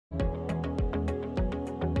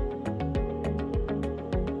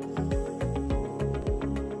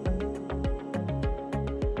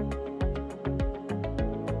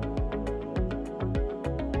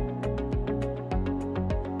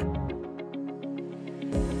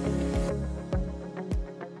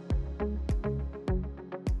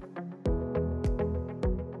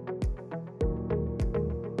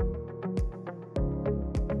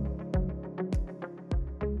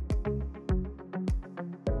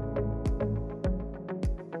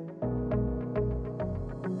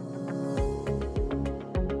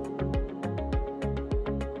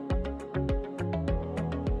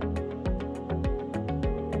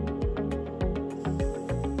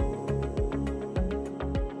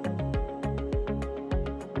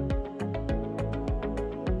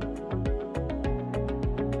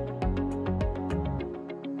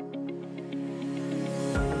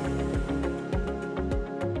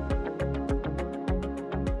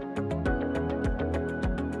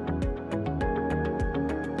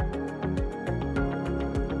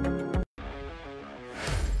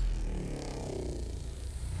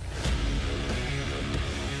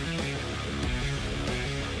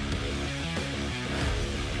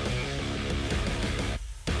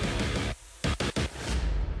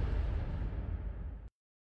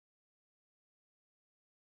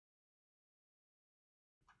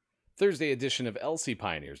Thursday edition of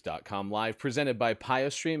lcpioneers.com live, presented by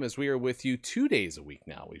PioStream, as we are with you 2 days a week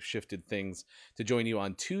now. We've shifted things to join you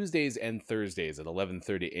on Tuesdays and Thursdays at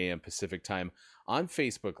 11:30 a.m. Pacific time on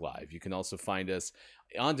Facebook Live. You can also find us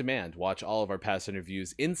on demand, watch all of our past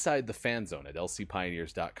interviews inside the fan zone at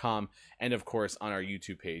lcpioneers.com, and of course on our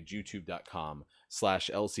YouTube page,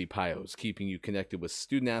 youtube.com/lcpios, keeping you connected with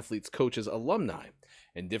student athletes, coaches, alumni,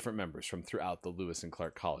 and different members from throughout the Lewis and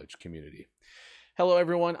Clark College community. Hello,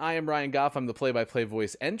 everyone. I am Ryan Goff. I'm the play-by-play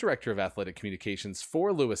voice and director of athletic communications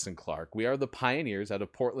for Lewis and Clark. We are the Pioneers out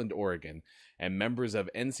of Portland, Oregon, and members of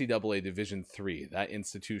NCAA Division III. That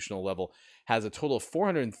institutional level has a total of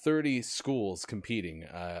 430 schools competing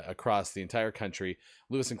across the entire country.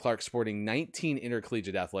 Lewis and Clark sporting 19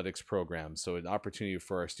 intercollegiate athletics programs, so an opportunity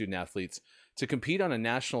for our student athletes to compete on a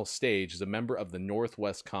national stage as a member of the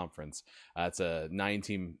Northwest Conference. It's a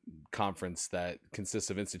 9-team conference that consists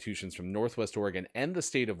of institutions from Northwest Oregon and the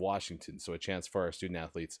state of Washington, so a chance for our student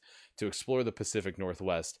athletes to explore the Pacific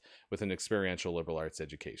Northwest with an experiential liberal arts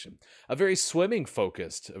education. A very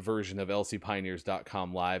swimming-focused version of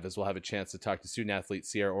lcpioneers.com live, as we'll have a chance to talk to student athlete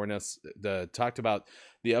Ciara Orness, talked about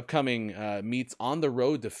the upcoming meets on the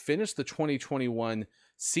road to finish the 2021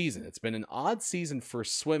 season. It's been an odd season for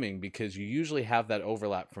swimming because you usually have that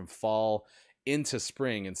overlap from fall into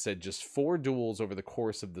spring. Instead, just 4 duels over the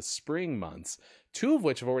course of the spring months, 2 of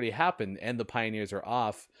which have already happened, and the Pioneers are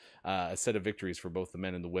off a set of victories for both the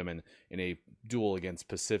men and the women in a duel against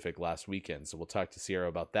Pacific last weekend. So we'll talk to Ciara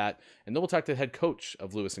about that, and then we'll talk to the head coach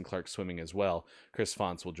of Lewis and Clark Swimming as well. Chris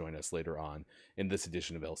Fantz will join us later on in this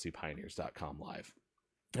edition of lcpioneers.com live.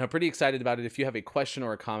 I'm pretty excited about it. If you have a question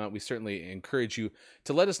or a comment, we certainly encourage you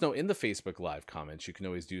to let us know in the Facebook Live comments. You can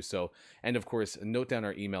always do so. And of course, note down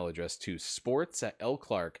our email address to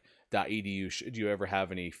sports@lclark.edu should you ever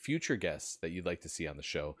have any future guests that you'd like to see on the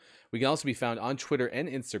show. We can also be found on Twitter and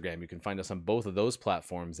Instagram. You can find us on both of those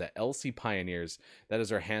platforms at LC Pioneers. That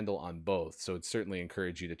is our handle on both. So I'd certainly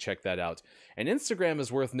encourage you to check that out. And Instagram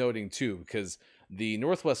is worth noting too, because the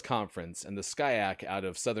Northwest Conference and the SCIAC out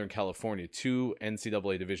of Southern California, 2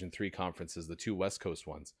 NCAA Division III conferences, the 2 West Coast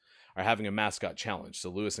ones, are having a mascot challenge. So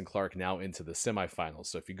Lewis and Clark now into the semifinals.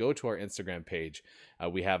 So if you go to our Instagram page,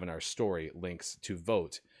 we have in our story links to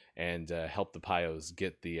vote and help the Pios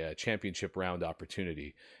get the championship round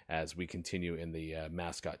opportunity as we continue in the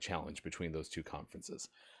mascot challenge between those 2 conferences.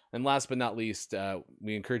 And last but not least,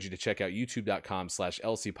 we encourage you to check out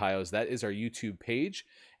youtube.com/lcpios. That is our YouTube page,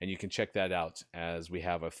 and you can check that out as we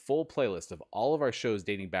have a full playlist of all of our shows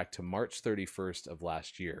dating back to March 31st of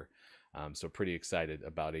last year. So pretty excited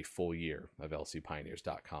about a full year of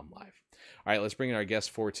lcpioneers.com live. All right, let's bring in our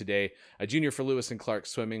guest for today, a junior for Lewis and Clark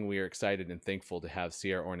Swimming. We are excited and thankful to have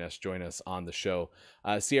Ciara Orness join us on the show.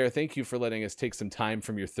 Ciara, thank you for letting us take some time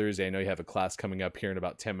from your Thursday. I know you have a class coming up here in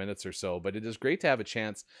about 10 minutes or so, but it is great to have a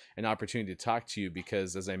chance and opportunity to talk to you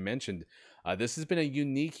because, as I mentioned, this has been a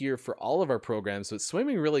unique year for all of our programs, but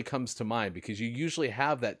swimming really comes to mind because you usually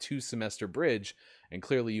have that 2-semester bridge, and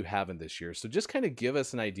clearly you haven't this year. So just kind of give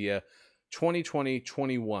us an idea,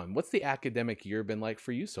 2020-21, what's the academic year been like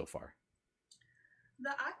for you so far? The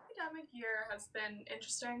academic year has been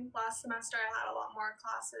interesting. Last semester I had a lot more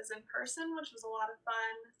classes in person, which was a lot of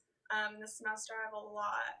fun. This semester I have all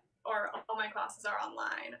my classes are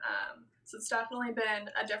online. So it's definitely been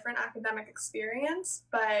a different academic experience,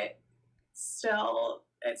 but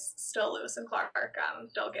it's still Lewis and Clark. I'm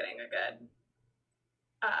still getting a good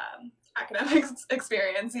academic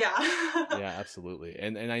experience. Yeah. Yeah, absolutely.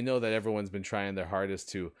 And I know that everyone's been trying their hardest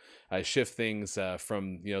to shift things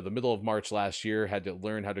from the middle of March last year, had to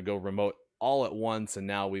learn how to go remote all at once, and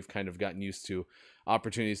now we've kind of gotten used to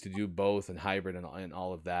opportunities to do both and hybrid and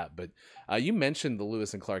all of that. But you mentioned the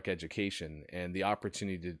Lewis and Clark education and the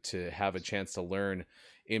opportunity to have a chance to learn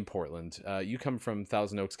in Portland. You come from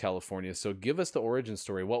Thousand Oaks, California, so give us the origin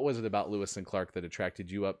story. What was it about Lewis and Clark that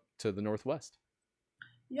attracted you up to the Northwest?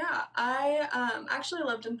 Yeah, I actually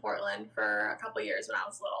lived in Portland for a couple years when I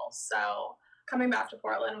was little, so coming back to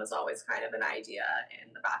Portland was always kind of an idea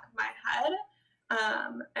in the back of my head.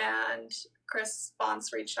 And Chris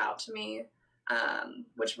Fantz reached out to me,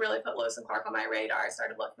 which really put Lewis and Clark on my radar. I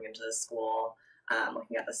started looking into the school,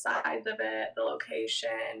 looking at the size of it, the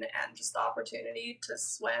location, and just the opportunity to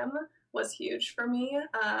swim was huge for me.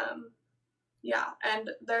 Yeah, and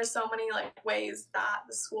there's so many ways that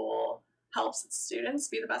the school helps its students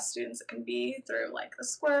be the best students it can be through the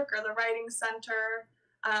Squirk or the Writing Center.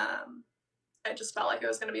 it just felt like it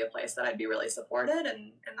was going to be a place that I'd be really supported,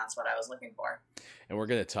 and that's what I was looking for. And we're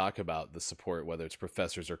going to talk about the support, whether it's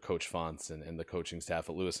professors or Coach Fantz and the coaching staff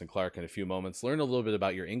at Lewis and Clark in a few moments. Learn a little bit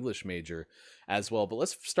about your English major as well. But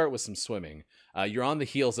let's start with some swimming. You're on the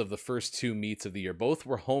heels of the first two meets of the year. Both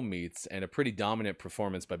were home meets and a pretty dominant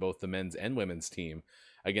performance by both the men's and women's team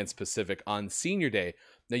against Pacific on senior day.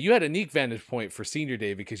 Now, you had a unique vantage point for senior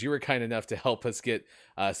day because you were kind enough to help us get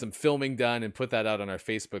some filming done and put that out on our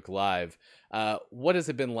Facebook Live. What has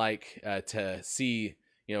it been like to see,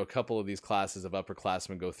 a couple of these classes of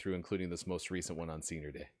upperclassmen go through, including this most recent one on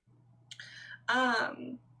senior day?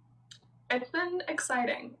 It's been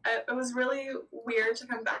exciting. It was really weird to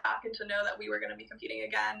come back and to know that we were going to be competing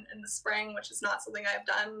again in the spring, which is not something I've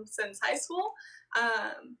done since high school.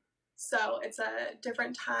 So it's a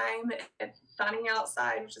different time. It's sunny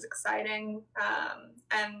outside, which is exciting.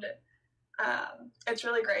 And it's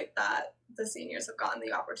really great that the seniors have gotten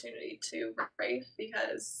the opportunity to race,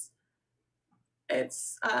 because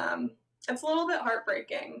it's a little bit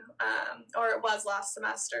heartbreaking, or it was last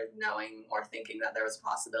semester, knowing or thinking that there was a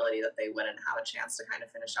possibility that they wouldn't have a chance to kind of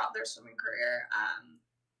finish out their swimming career.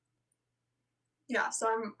 So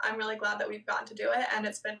I'm really glad that we've gotten to do it, and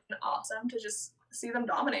it's been awesome to just see them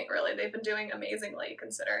dominate. Really, they've been doing amazingly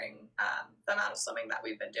considering the amount of swimming that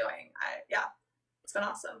we've been doing. It's been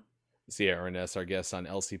awesome. Ciara Orness, our guest on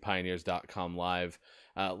lcpioneers.com live.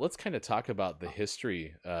 Let's kind of talk about the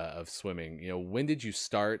history of swimming. When did you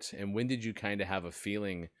start, and when did you kind of have a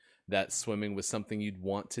feeling that swimming was something you'd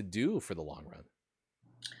want to do for the long run?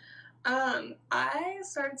 I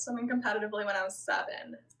started swimming competitively when I was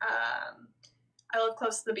 7. I live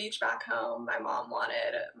close to the beach back home. My mom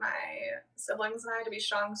wanted my siblings and I to be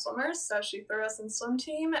strong swimmers, so she threw us in swim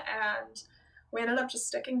team, and we ended up just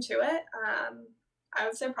sticking to it. I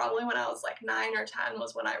would say probably when I was like 9 or 10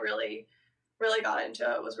 was when I really got into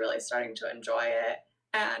it, was really starting to enjoy it.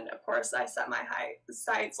 And of course I set my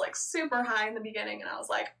sights like super high in the beginning, and I was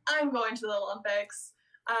like, I'm going to the Olympics.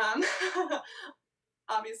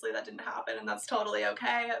 Obviously that didn't happen, and that's totally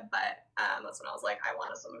okay. But that's when I was like, I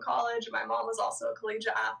want to swim in college. My mom was also a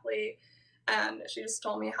collegiate athlete, and she just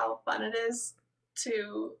told me how fun it is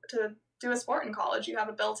to do a sport in college. You have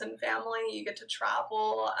a built-in family, you get to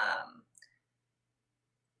travel,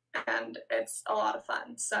 and it's a lot of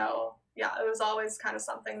fun. So yeah, it was always kind of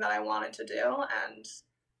something that I wanted to do, and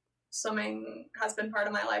swimming has been part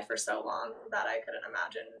of my life for so long that I couldn't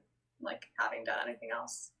imagine like having done anything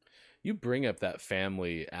else. You bring up that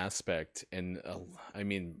family aspect, and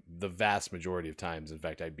the vast majority of times, in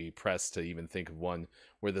fact, I'd be pressed to even think of one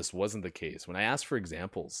where this wasn't the case. When I ask for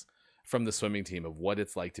examples from the swimming team of what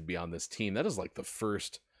it's like to be on this team, that is like the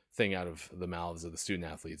first thing out of the mouths of the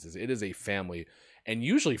student athletes. It is a family, and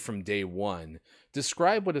usually from day one.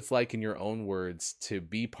 Describe what it's like in your own words to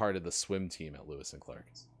be part of the swim team at Lewis and Clark.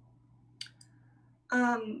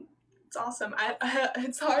 It's awesome.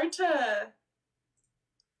 It's hard to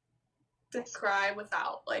describe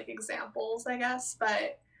without like examples, I guess,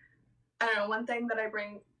 but I don't know, one thing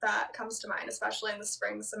that comes to mind, especially in the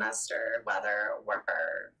spring semester, whether we're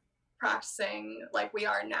practicing like we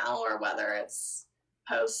are now or whether it's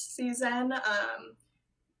post season,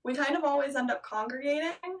 we kind of always end up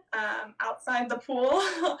congregating outside the pool,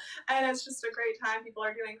 and it's just a great time. People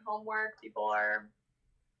are doing homework, people are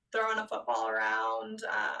throwing a football around,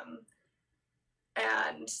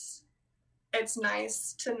 and it's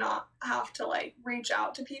nice to not have to like reach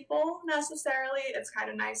out to people necessarily. It's kind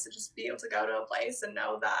of nice to just be able to go to a place and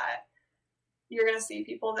know that you're going to see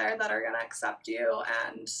people there that are going to accept you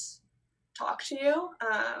and talk to you.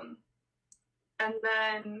 And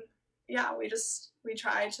then, yeah, we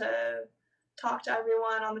try to talk to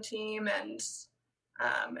everyone on the team, and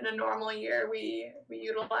in a normal year, we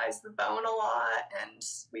utilize the bone a lot, and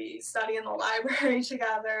we study in the library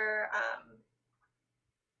together.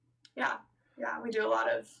 Yeah, we do a lot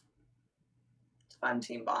of fun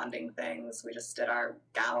team bonding things. We just did our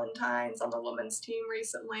Galentine's on the women's team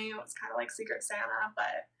recently. It was kind of like Secret Santa,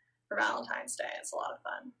 but for Valentine's Day, it's a lot of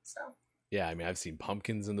fun. So. Yeah, I've seen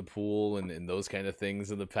pumpkins in the pool and those kind of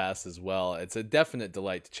things in the past as well. It's a definite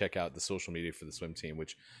delight to check out the social media for the swim team,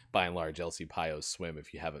 which by and large, LC Pios Swim,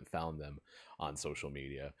 if you haven't found them on social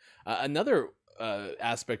media. Another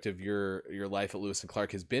aspect of your life at Lewis and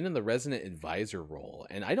Clark has been in the resident advisor role.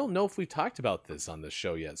 And I don't know if we've talked about this on the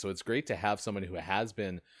show yet. So it's great to have someone who has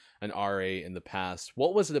been an RA in the past.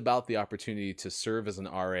 What was it about the opportunity to serve as an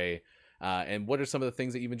RA? And what are some of the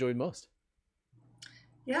things that you've enjoyed most?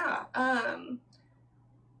 Yeah,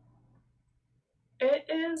 it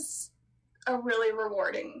is a really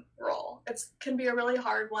rewarding role. It can be a really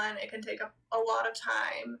hard one. It can take a lot of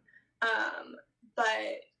time, but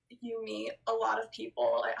you meet a lot of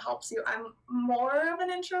people. It helps you. I'm more of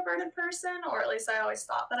an introverted person, or at least I always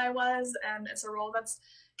thought that I was, and it's a role that's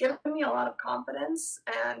given me a lot of confidence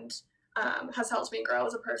and has helped me grow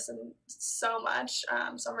as a person so much.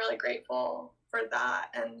 So I'm really grateful for that.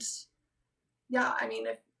 And yeah, I mean,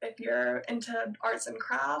 if you're into arts and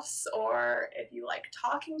crafts, or if you like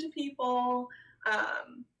talking to people,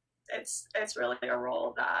 it's really a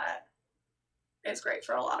role that is great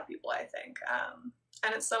for a lot of people, I think.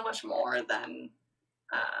 And it's so much more than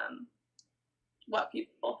what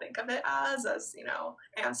people think of it as,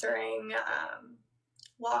 answering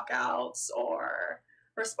lockouts or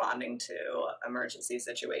responding to emergency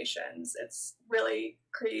situations. It's really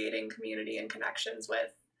creating community and connections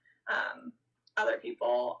with other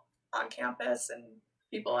people on campus and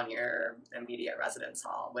people in your immediate residence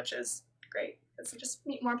hall, which is great because you just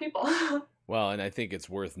meet more people. Well, and I think it's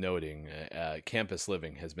worth noting, campus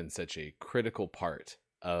living has been such a critical part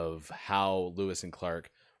of how Lewis and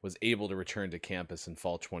Clark was able to return to campus in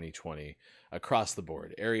fall 2020 across the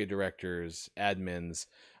board. Area directors, admins,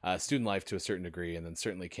 student life to a certain degree, and then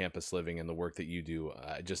certainly campus living and the work that you do.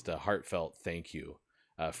 Just a heartfelt thank you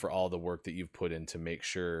for all the work that you've put in to make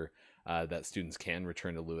sure that students can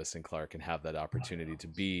return to Lewis and Clark and have that opportunity to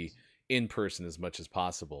be in person as much as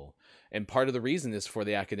possible. And part of the reason is for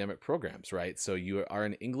the academic programs, right? So you are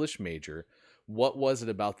an English major. What was it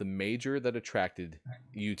about the major that attracted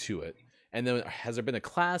you to it? And then has there been a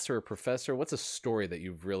class or a professor? What's a story that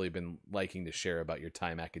you've really been liking to share about your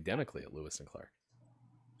time academically at Lewis and Clark?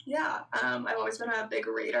 Yeah, I've always been a big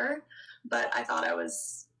reader, but I thought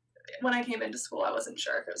when I came into school, I wasn't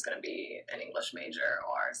sure if it was going to be an English major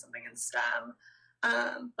or something in STEM.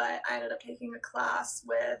 But I ended up taking a class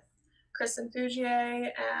with Kristen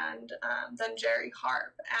Fougier and then Jerry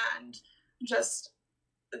Harp, and just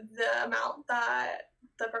the amount that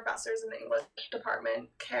the professors in the English department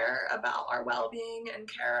care about our well-being and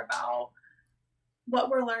care about what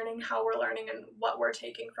we're learning, how we're learning, and what we're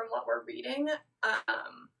taking from what we're reading,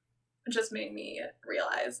 just made me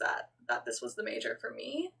realize that this was the major for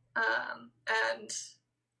me. And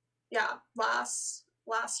yeah, last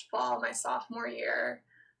fall, my sophomore year,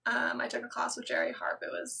 I took a class with Jerry Harp.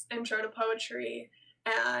 It was Intro to Poetry,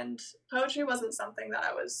 and poetry wasn't something that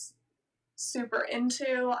I was super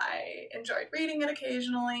into. I enjoyed reading it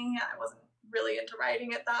occasionally. I wasn't really into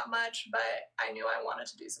writing it that much, but I knew I wanted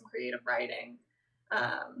to do some creative writing.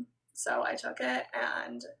 So I took it,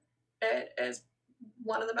 and it is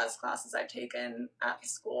one of the best classes I've taken at the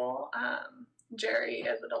school. Jerry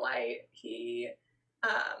is a delight. He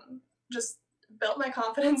just built my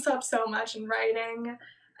confidence up so much in writing,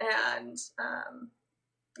 and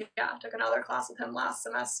yeah, took another class with him last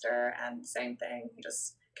semester, and same thing. He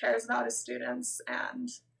just cares about his students and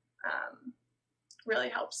really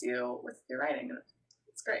helps you with your writing.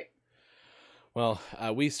 It's great. Well,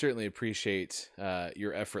 we certainly appreciate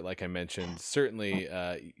your effort, like I mentioned. Certainly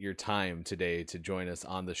your time today to join us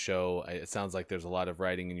on the show. It sounds like there's a lot of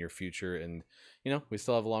writing in your future, and we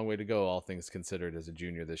still have a long way to go, all things considered, as a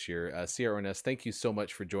junior this year. Ciara Orness, thank you so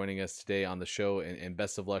much for joining us today on the show, and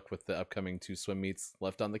best of luck with the upcoming 2 swim meets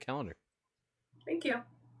left on the calendar. Thank you.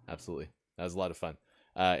 Absolutely. That was a lot of fun.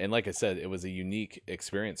 And like I said, it was a unique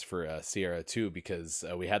experience for Ciara, too, because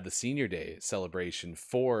we had the senior day celebration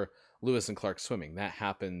for Lewis and Clark swimming. That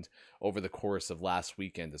happened over the course of last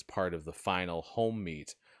weekend as part of the final home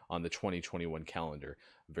meet on the 2021 calendar.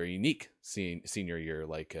 A very unique senior year,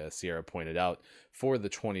 like Ciara pointed out, for the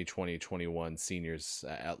 2020-21 seniors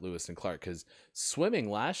at Lewis and Clark, because swimming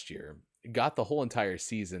last year got the whole entire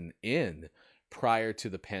season in prior to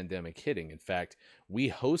the pandemic hitting. In fact, we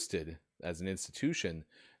hosted, as an institution,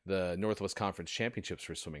 the Northwest Conference Championships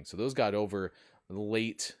for swimming. So those got over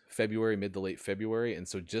late February, mid to late February. And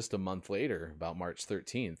so just a month later, about March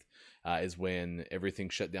 13th, is when everything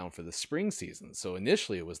shut down for the spring season. So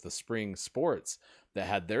initially it was the spring sports that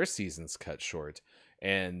had their seasons cut short.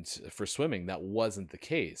 And for swimming, that wasn't the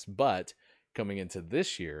case. But coming into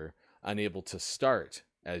this year, unable to start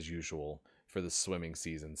as usual for the swimming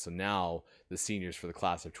season. So now the seniors for the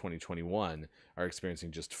class of 2021 are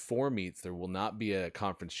experiencing just 4 meets. There will not be a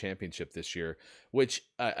conference championship this year, which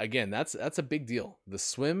again, that's a big deal. The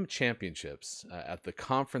swim championships at the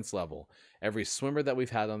conference level, every swimmer that we've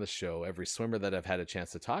had on the show, every swimmer that I've had a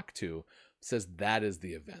chance to talk to says that is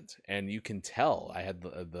the event. And you can tell. I had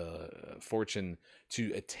the fortune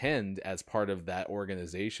to attend as part of that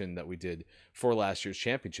organization that we did for last year's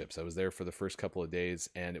championships. I was there for the first couple of days,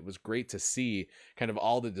 and it was great to see kind of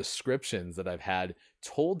all the descriptions that I've had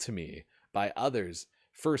told to me by others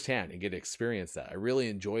firsthand and get to experience that. I really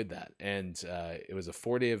enjoyed that. And it was a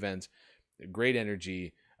 4-day event, great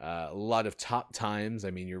energy, a lot of top times.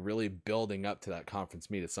 I mean, you're really building up to that conference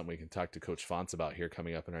meet. It's something we can talk to Coach Fantz about here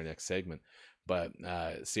coming up in our next segment. But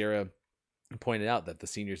Ciara pointed out that the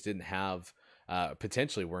seniors didn't have,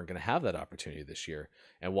 potentially weren't going to have that opportunity this year.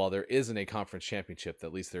 And while there isn't a conference championship,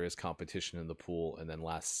 at least there is competition in the pool. And then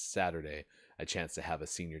last Saturday, a chance to have a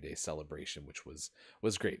senior day celebration, which was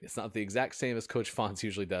great. It's not the exact same as Coach Fantz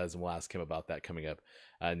usually does, and we'll ask him about that coming up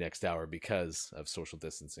next hour because of social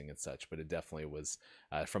distancing and such. But it definitely was,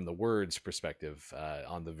 from the words perspective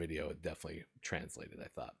on the video, it definitely translated, I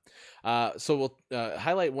thought. So we'll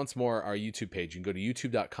highlight once more our YouTube page. You can go to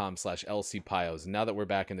youtube.com/LCPios. And now that we're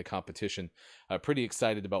back in the competition, pretty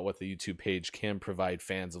excited about what the YouTube page can provide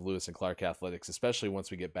fans of Lewis and Clark athletics, especially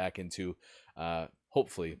once we get back into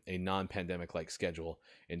hopefully a non-pandemic like schedule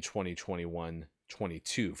in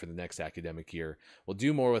 2021-22 for the next academic year. We'll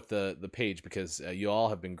do more with the page because you all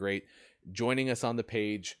have been great joining us on the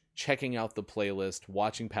page, checking out the playlist,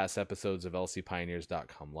 watching past episodes of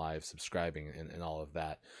lcpioneers.com live, subscribing, and all of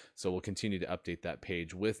that. So we'll continue to update that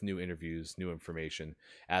page with new interviews, new information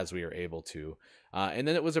as we are able to. And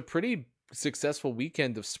then it was a pretty successful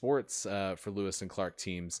weekend of sports for Lewis and Clark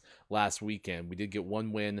teams last weekend. We did get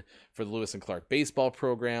one win for the Lewis and Clark baseball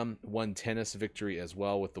program, one tennis victory as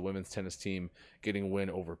well, with the women's tennis team getting a win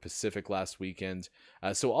over Pacific last weekend.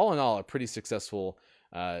 So all in all, a pretty successful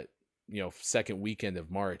second weekend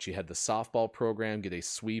of March. You had the softball program get a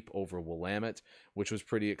sweep over Willamette, which was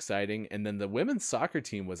pretty exciting. And then the women's soccer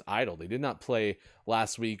team was idle. They did not play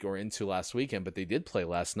last week or into last weekend, but they did play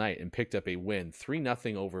last night and picked up a win,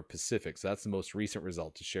 3-0 over Pacific. So that's the most recent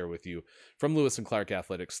result to share with you from Lewis and Clark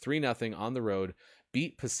Athletics. 3-0 on the road,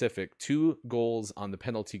 beat Pacific, 2 goals on the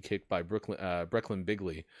penalty kick by Brecklin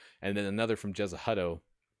Bigley, and then another from Jezza Hutto.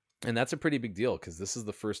 And that's a pretty big deal because this is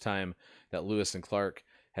the first time that Lewis and Clark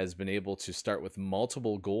has been able to start with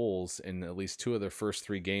multiple goals in at least 2 of their first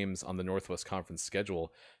 3 games on the Northwest Conference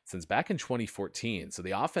schedule since back in 2014. So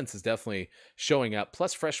the offense is definitely showing up.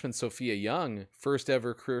 Plus freshman Sophia Young, first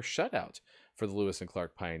ever career shutout for the Lewis and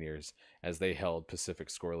Clark Pioneers as they held Pacific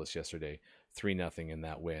scoreless yesterday, 3-0 in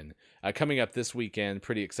that win. Coming up this weekend,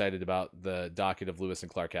 pretty excited about the docket of Lewis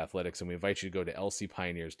and Clark Athletics, and we invite you to go to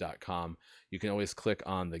lcpioneers.com. You can always click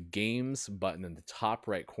on the games button in the top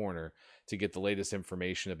right corner to get the latest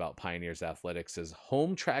information about Pioneers Athletics. As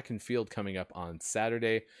home track and field coming up on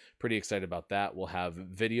Saturday. Pretty excited about that. We'll have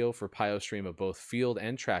video for PioStream of both field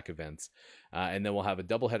and track events. And then we'll have a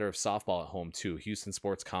doubleheader of softball at home too. Houston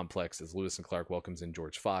Sports Complex as Lewis and Clark welcomes in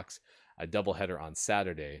George Fox. A doubleheader on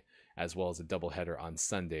Saturday, as well as a doubleheader on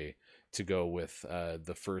Sunday to go with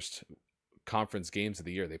the first conference games of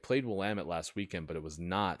the year. They played Willamette last weekend, but it was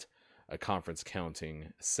not a conference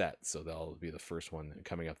counting set, so that'll be the first one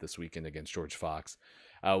coming up this weekend against George Fox.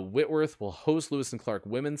 Whitworth will host Lewis and Clark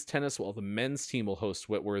women's tennis, while the men's team will host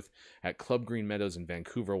Whitworth at Club Green Meadows in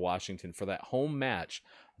Vancouver, Washington for that home match.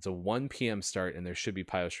 It's a 1 p.m. start, and there should be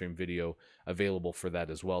PioStream video available for that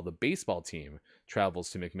as well. The baseball team travels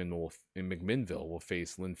to McMinnville will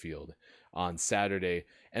face Linfield on Saturday,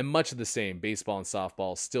 and much of the same. Baseball and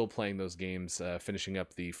softball still playing those games, finishing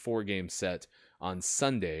up the 4-game set on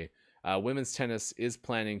Sunday. Women's tennis is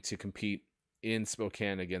planning to compete in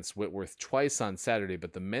Spokane against Whitworth twice on Saturday,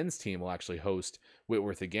 but the men's team will actually host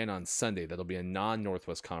Whitworth again on Sunday. That'll be a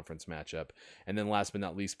non-Northwest Conference matchup. And then last but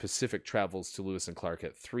not least, Pacific travels to Lewis and Clark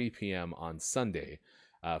at 3 p.m. on Sunday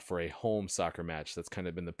for a home soccer match. That's kind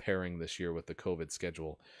of been the pairing this year with the COVID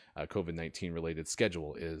schedule, COVID-19 related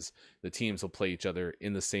schedule, is the teams will play each other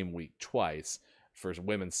in the same week twice. For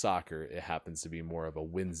women's soccer, it happens to be more of a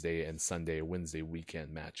Wednesday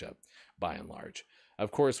weekend matchup by and large.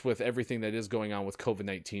 Of course, with everything that is going on with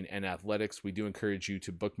COVID-19 and athletics, we do encourage you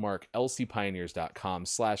to bookmark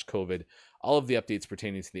lcpioneers.com/COVID, all of the updates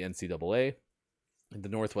pertaining to the NCAA, the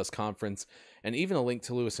Northwest Conference, and even a link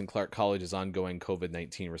to Lewis and Clark College's ongoing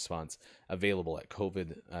COVID-19 response available at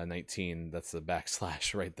COVID-19. That's the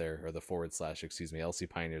backslash right there, or the /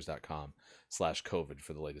 lcpioneers.com/COVID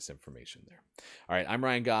for the latest information there. All right, I'm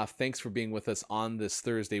Ryan Goff. Thanks for being with us on this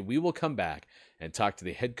Thursday. We will come back and talk to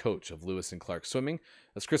the head coach of Lewis and Clark Swimming.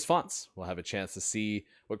 That's Chris Fantz. We'll have a chance to see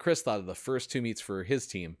what Chris thought of the first 2 meets for his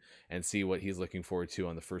team and see what he's looking forward to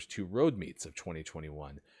on the first 2 road meets of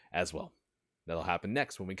 2021 as well. That'll happen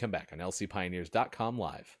next when we come back on lcpioneers.com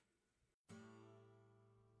live.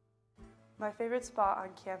 My favorite spot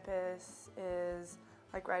on campus is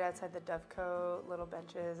like right outside the Dovecote, little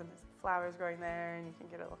benches, and there's flowers growing there, and you can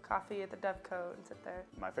get a little coffee at the Dovecote and sit there.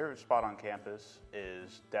 My favorite spot on campus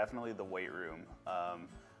is definitely the weight room.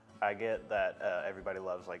 I get that everybody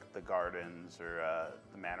loves like the gardens or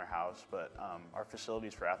the manor house, but our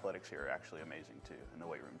facilities for athletics here are actually amazing too, and the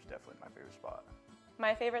weight room is definitely my favorite spot.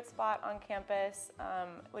 My favorite spot on campus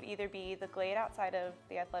would either be the glade outside of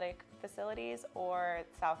the athletic facilities or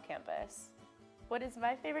South Campus. What is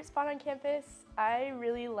my favorite spot on campus? I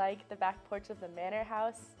really like the back porch of the Manor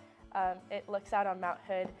House. It looks out on Mount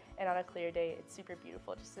Hood, and on a clear day, it's super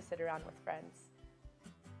beautiful just to sit around with friends.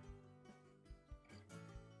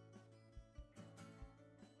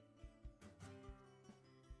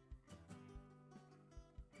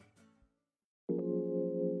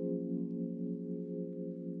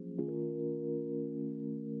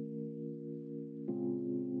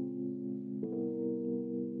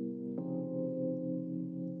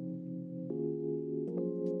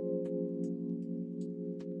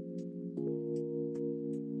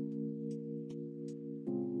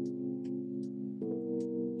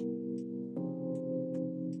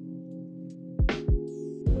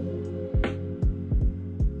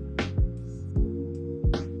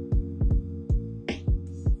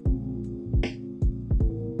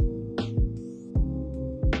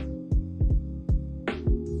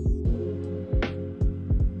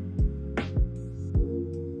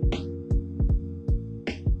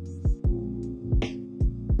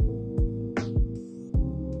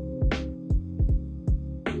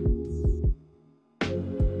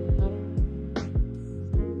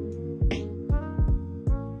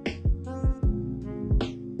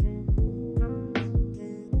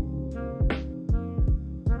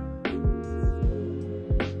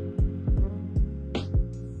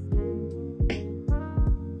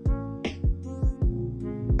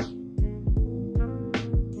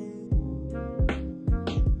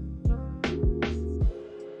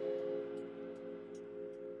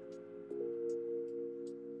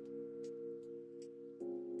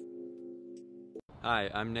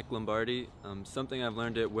 Hi, I'm Nick Lombardi. Something I've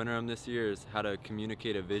learned at Winterim this year is how to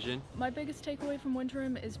communicate a vision. My biggest takeaway from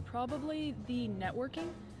Winterim is probably the networking.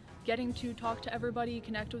 Getting to talk to everybody,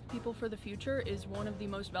 connect with people for the future is one of the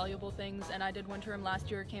most valuable things, and I did Winterim last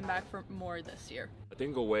year, came back for more this year. I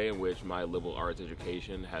think a way in which my liberal arts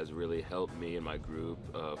education has really helped me and my group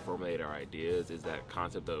formulate our ideas is that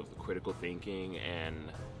concept of critical thinking and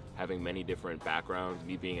having many different backgrounds.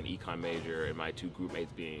 Me being an econ major and my two group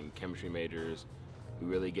mates being chemistry majors, we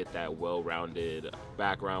really get that well-rounded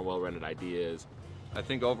background, well-rounded ideas. I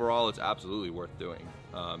think overall it's absolutely worth doing.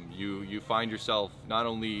 You find yourself not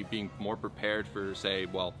only being more prepared for, say,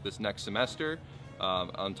 well, this next semester,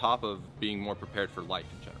 on top of being more prepared for life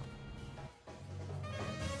in general.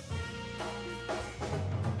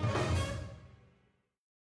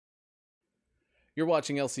 You're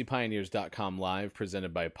watching LCPioneers.com live,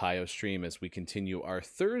 presented by PioStream, as we continue our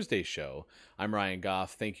Thursday show. I'm Ryan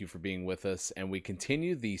Goff. Thank you for being with us. And we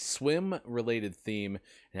continue the swim-related theme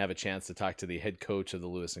and have a chance to talk to the head coach of the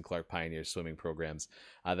Lewis and Clark Pioneers swimming programs.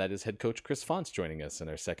 That is head coach Chris Fantz joining us in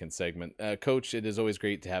our second segment. Coach, it is always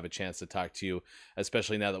great to have a chance to talk to you,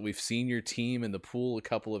 especially now that we've seen your team in the pool a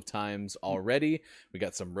couple of times already. We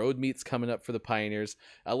got some road meets coming up for the Pioneers.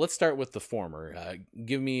 Let's start with the former.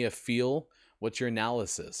 Give me a feel. What's your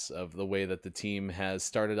analysis of the way that the team has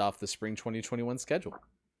started off the spring 2021 schedule?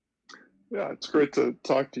 Yeah, it's great to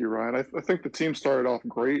talk to you, Ryan. I think the team started off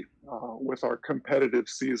great with our competitive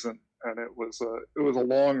season, and it was a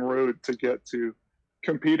long road to get to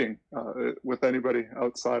competing with anybody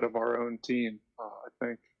outside of our own team. I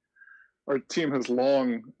think our team has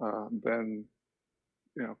long been,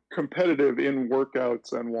 competitive in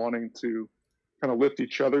workouts and wanting to kind of lift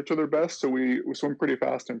each other to their best. So we swim pretty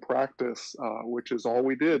fast in practice, which is all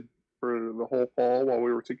we did for the whole fall while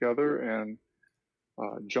we were together, and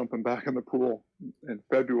jumping back in the pool in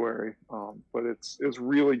February. But it's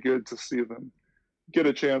really good to see them get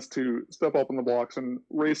a chance to step up in the blocks and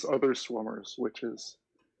race other swimmers, which is,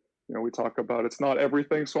 we talk about, it's not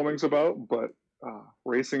everything swimming's about, but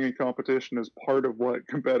racing and competition is part of what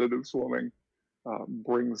competitive swimming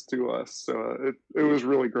brings to us. So it was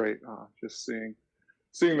really great just seeing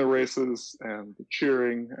the races and the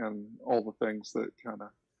cheering and all the things that kind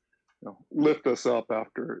of lift us up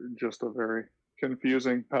after just a very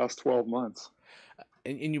confusing past 12 months.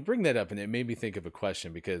 And you bring that up, and it made me think of a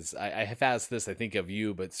question, because I have asked this, I think, of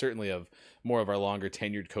you, but certainly of more of our longer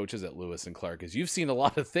tenured coaches at Lewis and Clark, is you've seen a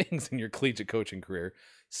lot of things in your collegiate coaching career.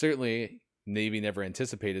 Certainly, Navy never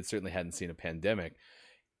anticipated, certainly hadn't seen a pandemic.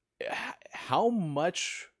 How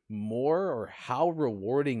much more, or how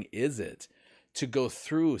rewarding is it to go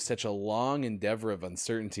through such a long endeavor of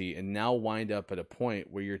uncertainty and now wind up at a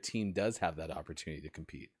point where your team does have that opportunity to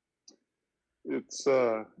compete?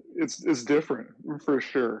 It's different for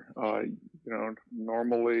sure.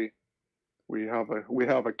 Normally we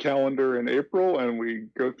have a calendar in April, and we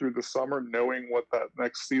go through the summer knowing what that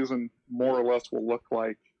next season more or less will look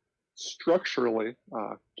like structurally,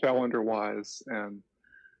 calendar-wise, and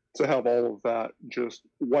to have all of that just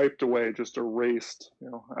wiped away, just erased,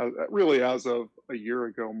 really as of a year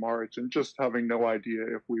ago, March, and just having no idea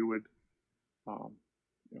if we would,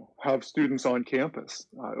 have students on campus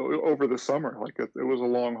over the summer. Like it was a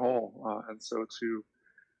long haul, and so to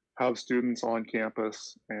have students on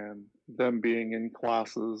campus and them being in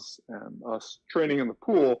classes and us training in the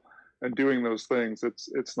pool and doing those things,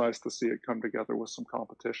 it's nice to see it come together with some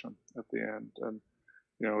competition at the end. And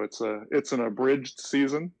it's an abridged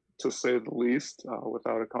season, to say the least,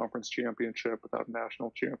 without a conference championship, without a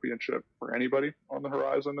national championship for anybody on the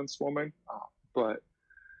horizon in swimming. But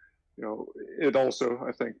it also,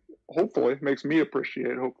 I think, hopefully makes me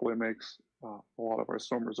appreciate, hopefully makes a lot of our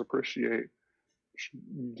swimmers appreciate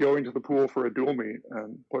going to the pool for a dual meet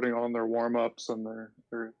and putting on their warm-ups and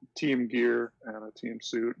their team gear and a team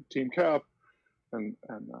suit, team cap, and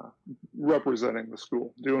representing the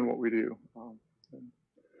school, doing what we do.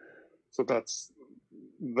 So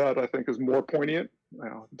that I think is more poignant.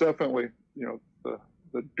 Definitely, the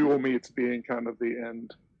dual meets being kind of the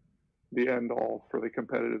end all for the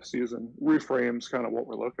competitive season reframes kind of what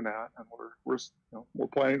we're looking at, and we're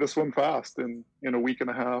planning to swim fast in a week and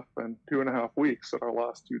a half and 2.5 weeks at our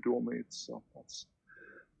last 2 dual meets. So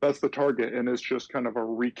that's the target, and it's just kind of a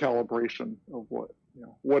recalibration of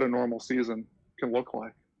what a normal season can look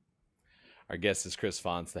like. Our guest is Chris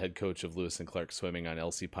Fantz, the head coach of Lewis and Clark Swimming on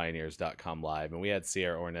lcpioneers.com live, and we had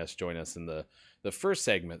Ciara Orness join us in the first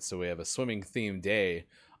segment, so we have a swimming themed day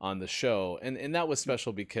on the show, and that was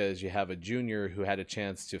special because you have a junior who had a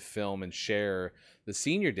chance to film and share the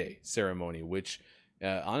senior day ceremony, which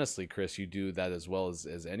honestly, Chris, you do that as well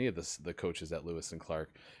as any of the coaches at Lewis and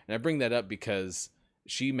Clark. And I bring that up because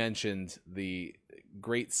she mentioned the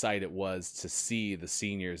great sight it was to see the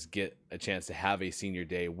seniors get a chance to have a senior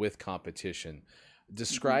day with competition.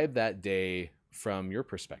 Describe that day from your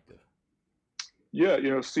perspective. Yeah,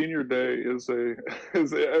 senior day is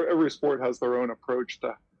every sport has their own approach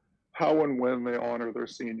to how and when they honor their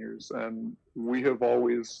seniors, and we have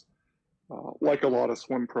always, like a lot of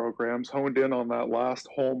swim programs, honed in on that last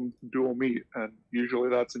home dual meet, and usually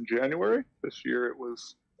that's in January. This year it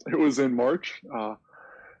was in March,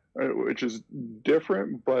 which is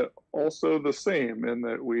different, but also the same in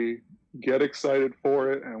that we get excited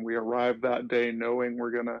for it, and we arrive that day knowing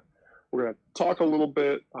we're gonna talk a little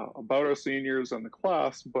bit about our seniors and the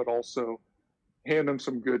class, but also hand them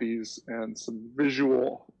some goodies and some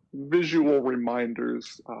visual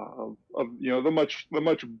reminders of the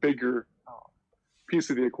much bigger piece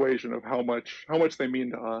of the equation of how much they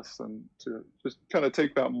mean to us, and to just kind of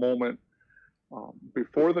take that moment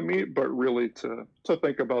before the meet, but really to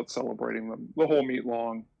think about celebrating them the whole meet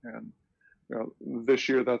long. And this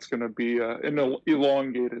year that's going to be an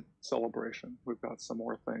elongated celebration. We've got some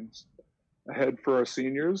more things ahead for our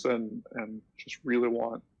seniors, and just really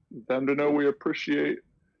want them to know we appreciate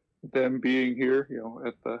them being here,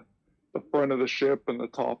 at the front of the ship and the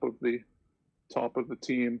top of the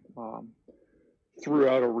team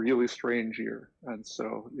throughout a really strange year. And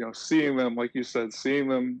so, seeing them, like you said,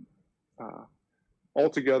 all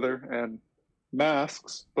together and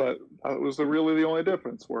masks, but that was really the only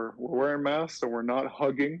difference. We're wearing masks, so we're not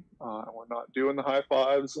hugging, and we're not doing the high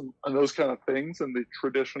fives and those kind of things in the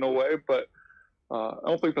traditional way. But I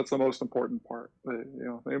don't think that's the most important part.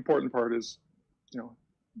 The important part is,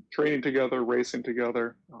 training together, racing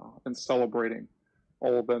together, and celebrating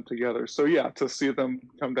all of them together. So yeah, to see them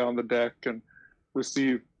come down the deck and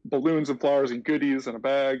receive balloons and flowers and goodies and a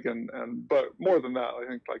bag, but more than that, I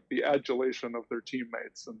think like the adulation of their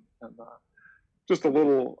teammates and just a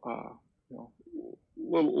little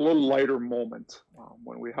lighter moment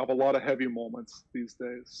when we have a lot of heavy moments these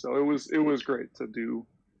days. So it was great to do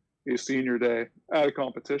a senior day at a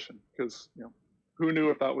competition, because who knew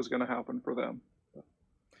if that was going to happen for them.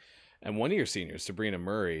 And one of your seniors, Sabrina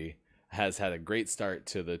Murray, has had a great start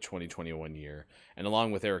to the 2021 year. And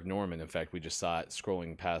along with Eric Norman, in fact, we just saw it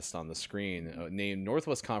scrolling past on the screen, named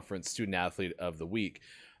Northwest Conference Student Athlete of the Week.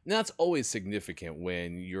 And that's always significant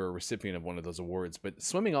when you're a recipient of one of those awards. But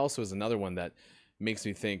swimming also is another one that makes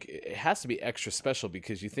me think it has to be extra special,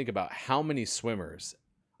 because you think about how many swimmers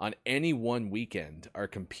on any one weekend are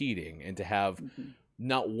competing, and to have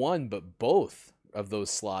not one but both of those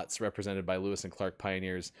slots represented by Lewis and Clark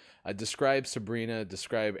Pioneers. Describe Sabrina,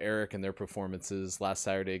 describe Eric and their performances last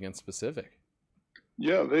Saturday against Pacific.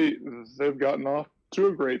 Yeah, they've gotten off to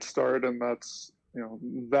a great start, and that's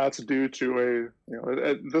due to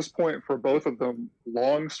at this point for both of them,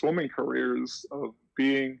 long swimming careers of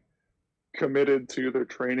being committed to their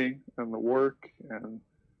training and the work and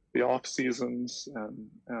the off seasons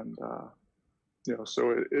and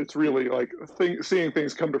So it's really like seeing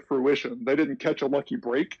things come to fruition. They didn't catch a lucky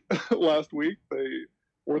break last week.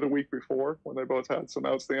 Or the week before, when they both had some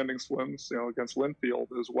outstanding swims, against Linfield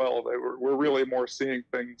as well. We're really more seeing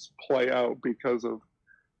things play out because of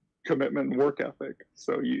commitment and work ethic.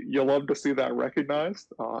 So you love to see that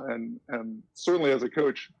recognized, and certainly as a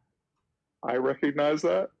coach, I recognize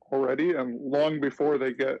that already, and long before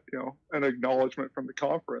they get an acknowledgement from the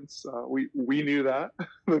conference, we knew that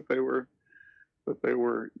that they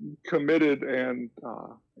were committed and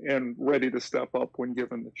ready to step up when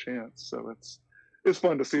given the chance. So it's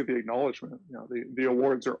fun to see the acknowledgement. The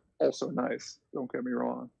awards are also nice. Don't get me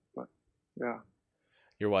wrong, but yeah.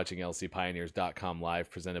 You're watching lcpioneers.com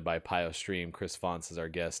live, presented by PioStream. Chris Fantz is our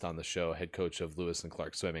guest on the show, head coach of Lewis and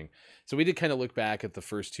Clark Swimming. So we did kind of look back at the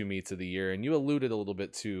first two meets of the year, and you alluded a little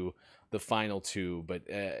bit to the final two, but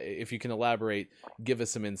if you can elaborate, give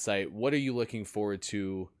us some insight. What are you looking forward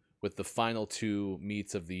to with the final two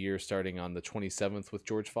meets of the year, starting on the 27th with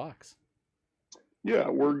George Fox? Yeah,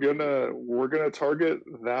 we're gonna target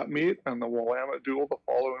that meet and the Willamette Duel the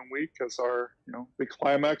following week as our the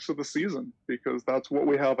climax of the season, because that's what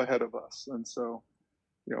we have ahead of us. And so,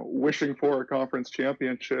 wishing for a conference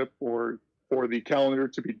championship or for the calendar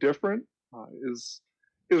to be different is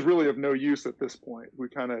really of no use at this point. We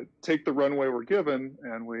kind of take the runway we're given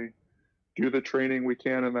and we do the training we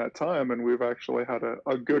can in that time, and we've actually had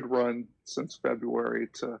a good run since February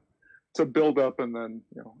to build up and then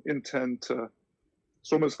intend to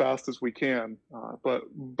swim as fast as we can, but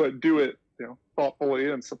do it thoughtfully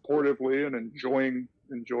and supportively, and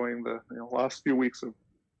enjoying the last few weeks of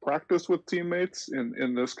practice with teammates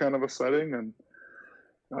in this kind of a setting. And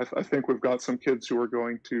I think we've got some kids who are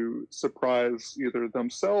going to surprise either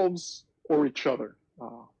themselves or each other,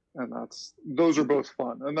 and those are both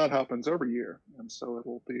fun, and that happens every year. And so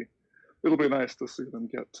it'll be nice to see them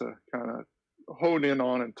get to kind of hone in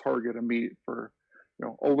on and target a meet for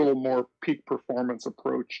a little more peak performance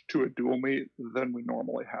approach to a dual meet than we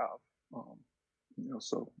normally have.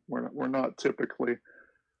 So we're not typically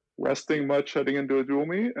resting much heading into a dual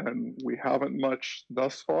meet, and we haven't much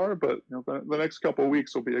thus far. But the next couple of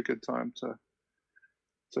weeks will be a good time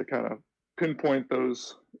to kind of pinpoint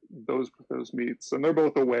those meets, and they're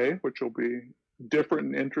both away, which will be different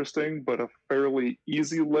and interesting, but a fairly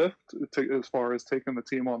easy lift as far as taking the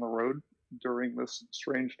team on the road during this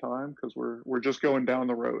strange time, because we're just going down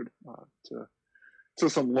the road to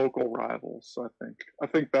some local rivals. So I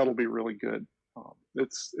think that'll be really good.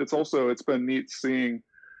 It's been neat seeing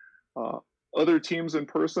other teams in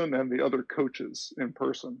person and the other coaches in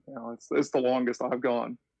person. It's the longest I've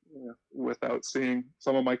gone without seeing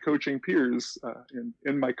some of my coaching peers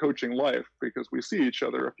in my coaching life, because we see each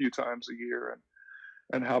other a few times a year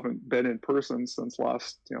and haven't been in person since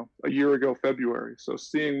last, a year ago, February. So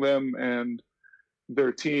seeing them and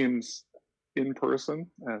their teams in person,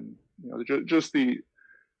 and just the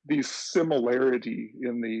similarity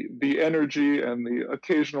in the energy and the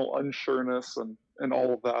occasional unsureness and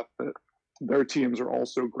all of that their teams are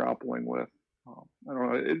also grappling with. I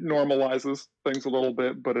don't know, it normalizes things a little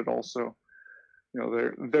bit, but it also,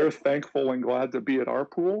 they're thankful and glad to be at our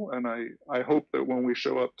pool. And I hope that when we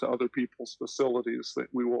show up to other people's facilities that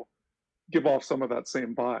we will give off some of that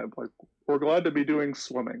same vibe. Like, we're glad to be doing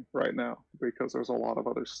swimming right now, because there's a lot of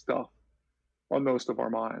other stuff on most of our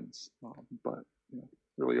minds, but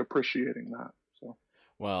really appreciating that. So,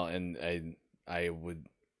 well, and I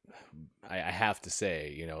have to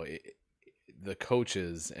say, the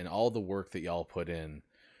coaches and all the work that y'all put in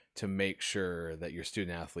to make sure that your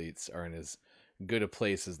student athletes are in as good a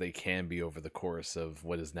place as they can be over the course of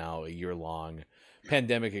what is now a year-long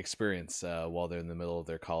pandemic experience while they're in the middle of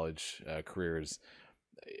their college careers.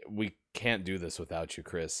 We can't do this without you,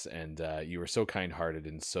 Chris, and you were so kind-hearted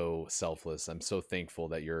and so selfless. I'm so thankful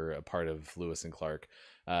that you're a part of Lewis and Clark.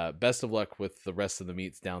 Best of luck with the rest of the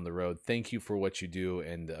meets down the road. Thank you for what you do,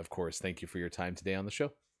 and of course, thank you for your time today on the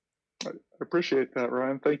show. I appreciate that,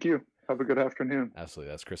 Ryan. Thank you. Have a good afternoon.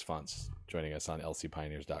 Absolutely. That's Chris Fantz joining us on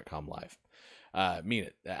lcpioneers.com live. Mean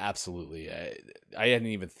it. Absolutely. I hadn't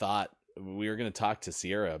even thought we were going to talk to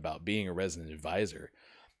Ciara about being a resident advisor.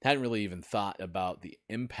 Hadn't really even thought about the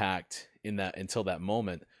impact in that until that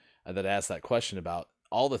moment that I asked that question about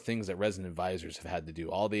all the things that resident advisors have had to do,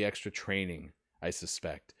 all the extra training, I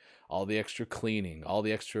suspect, all the extra cleaning, all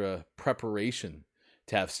the extra preparation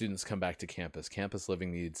to have students come back to campus. Campus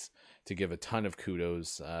Living needs to give a ton of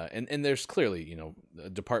kudos. And there's clearly,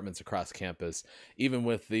 departments across campus, even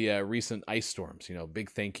with the recent ice storms, big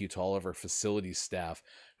thank you to all of our facilities staff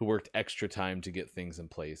who worked extra time to get things in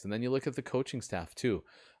place. And then you look at the coaching staff too,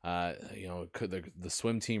 the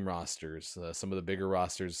swim team rosters, some of the bigger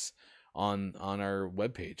rosters on our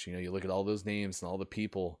webpage. You know, you look at all those names and all the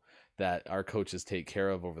people that our coaches take care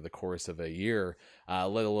of over the course of a year,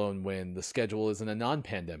 let alone when the schedule is in a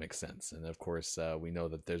non-pandemic sense. And of course, we know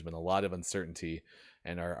that there's been a lot of uncertainty,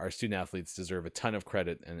 and our student athletes deserve a ton of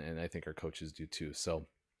credit, and I think our coaches do too. So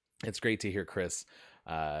it's great to hear Chris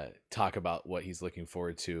talk about what he's looking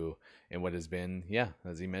forward to and what has been,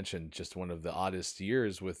 as he mentioned, just one of the oddest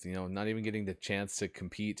years with, you know, not even getting the chance to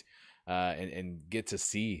compete and get to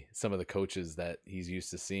see some of the coaches that he's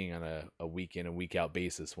used to seeing on a week in and week out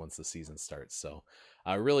basis once the season starts. So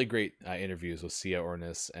really great interviews with Ciara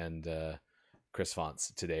Orness and Chris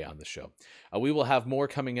Fantz today on the show. We will have more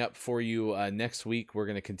coming up for you next week. We're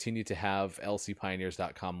going to continue to have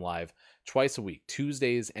lcpioneers.com live twice a week,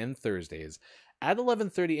 Tuesdays and Thursdays at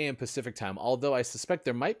 11:30 a.m. Pacific time, although I suspect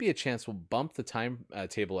there might be a chance we'll bump the time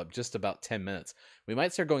table up just about 10 minutes. We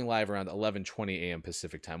might start going live around 11:20 a.m.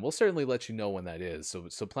 Pacific time. We'll certainly let you know when that is,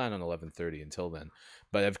 so plan on 11:30 until then.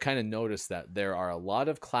 But I've kind of noticed that there are a lot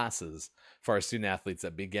of classes for our student athletes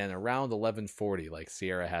that begin around 11:40, like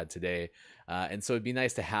Ciara had today. And so it'd be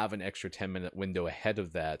nice to have an extra 10-minute window ahead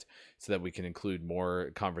of that so that we can include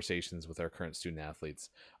more conversations with our current student athletes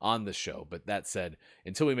on the show. But that said,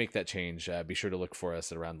 until we make that change, be sure to look for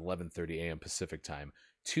us at around 11:30 a.m. Pacific time,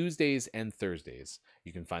 Tuesdays and Thursdays.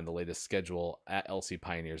 You can find the latest schedule at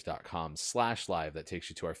lcpioneers.com/live. That takes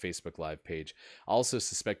you to our Facebook Live page. I also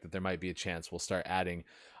suspect that there might be a chance we'll start adding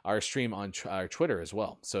our stream on our Twitter as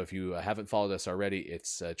well. So if you haven't followed us already,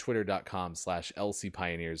 it's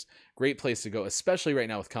twitter.com/lcpioneers. Great place to go, especially right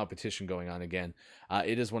now with competition going on again.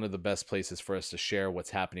 It is one of the best places for us to share what's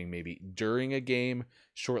happening maybe during a game,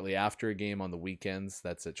 shortly after a game on the weekends.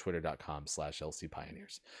 That's at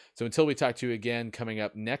twitter.com/lcpioneers. So until we talk to you again, coming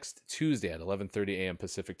up next Tuesday at 11:30 a.m.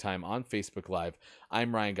 Pacific time on Facebook Live,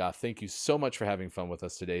 I'm Ryan Goff. Thank you so much for having fun with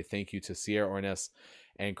us today. Thank you to Ciara Orness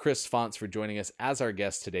and Chris Fantz for joining us as our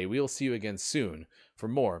guests today. We will see you again soon for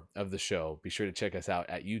more of the show. Be sure to check us out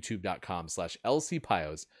at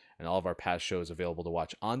youtube.com/lcpios, and all of our past shows available to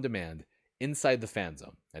watch on demand inside the fan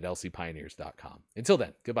zone at lcpioneers.com. Until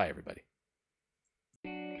then, goodbye, everybody.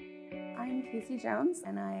 I'm Casey Jones,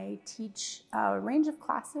 and I teach a range of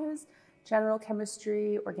classes: general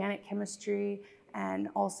chemistry, organic chemistry, and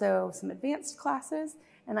also some advanced classes.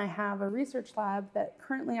 And I have a research lab that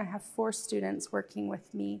currently I have 4 students working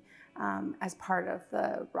with me as part of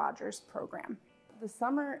the Rogers program. The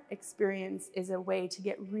summer experience is a way to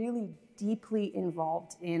get really deeply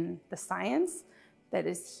involved in the science that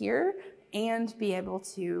is here and be able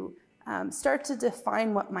to start to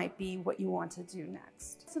define what might be what you want to do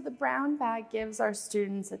next. So the brown bag gives our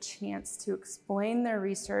students a chance to explain their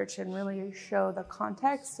research and really show the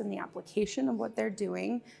context and the application of what they're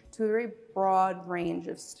doing to a very broad range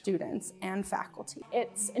of students and faculty.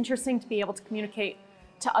 It's interesting to be able to communicate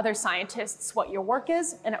to other scientists what your work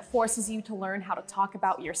is, and it forces you to learn how to talk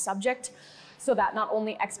about your subject so that not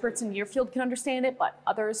only experts in your field can understand it, but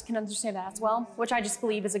others can understand it as well, which I just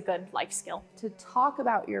believe is a good life skill. To talk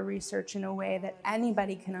about your research in a way that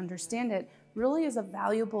anybody can understand it really is a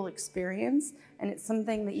valuable experience, and it's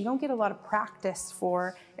something that you don't get a lot of practice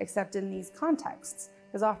for except in these contexts.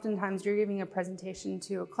 Because oftentimes you're giving a presentation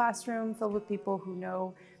to a classroom filled with people who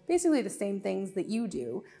know basically the same things that you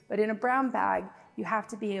do, but in a brown bag, you have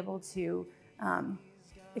to be able to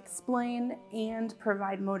explain and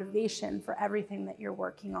provide motivation for everything that you're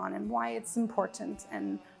working on and why it's important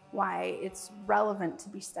and why it's relevant to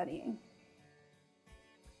be studying.